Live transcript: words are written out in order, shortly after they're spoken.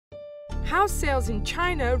House sales in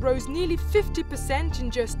China rose nearly 50% in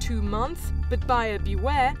just 2 months, but buyer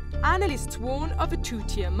beware, analysts warn of a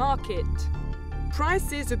two-tier market.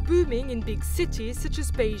 Prices are booming in big cities such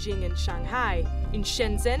as Beijing and Shanghai. In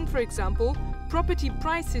Shenzhen, for example, property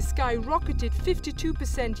prices skyrocketed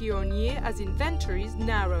 52% year-on-year as inventories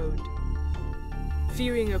narrowed.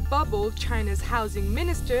 Fearing a bubble, China's housing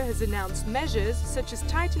minister has announced measures such as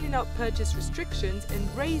tightening up purchase restrictions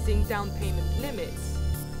and raising down payment limits.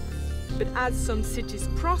 But as some cities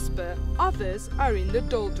prosper, others are in the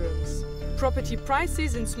doldrums. Property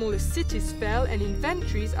prices in smaller cities fell and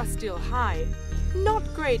inventories are still high. Not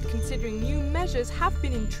great considering new measures have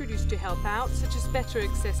been introduced to help out, such as better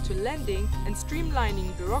access to lending and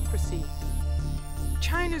streamlining bureaucracy.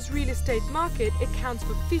 China's real estate market accounts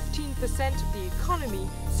for 15% of the economy,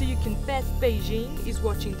 so you can bet Beijing is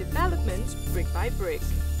watching developments brick by brick.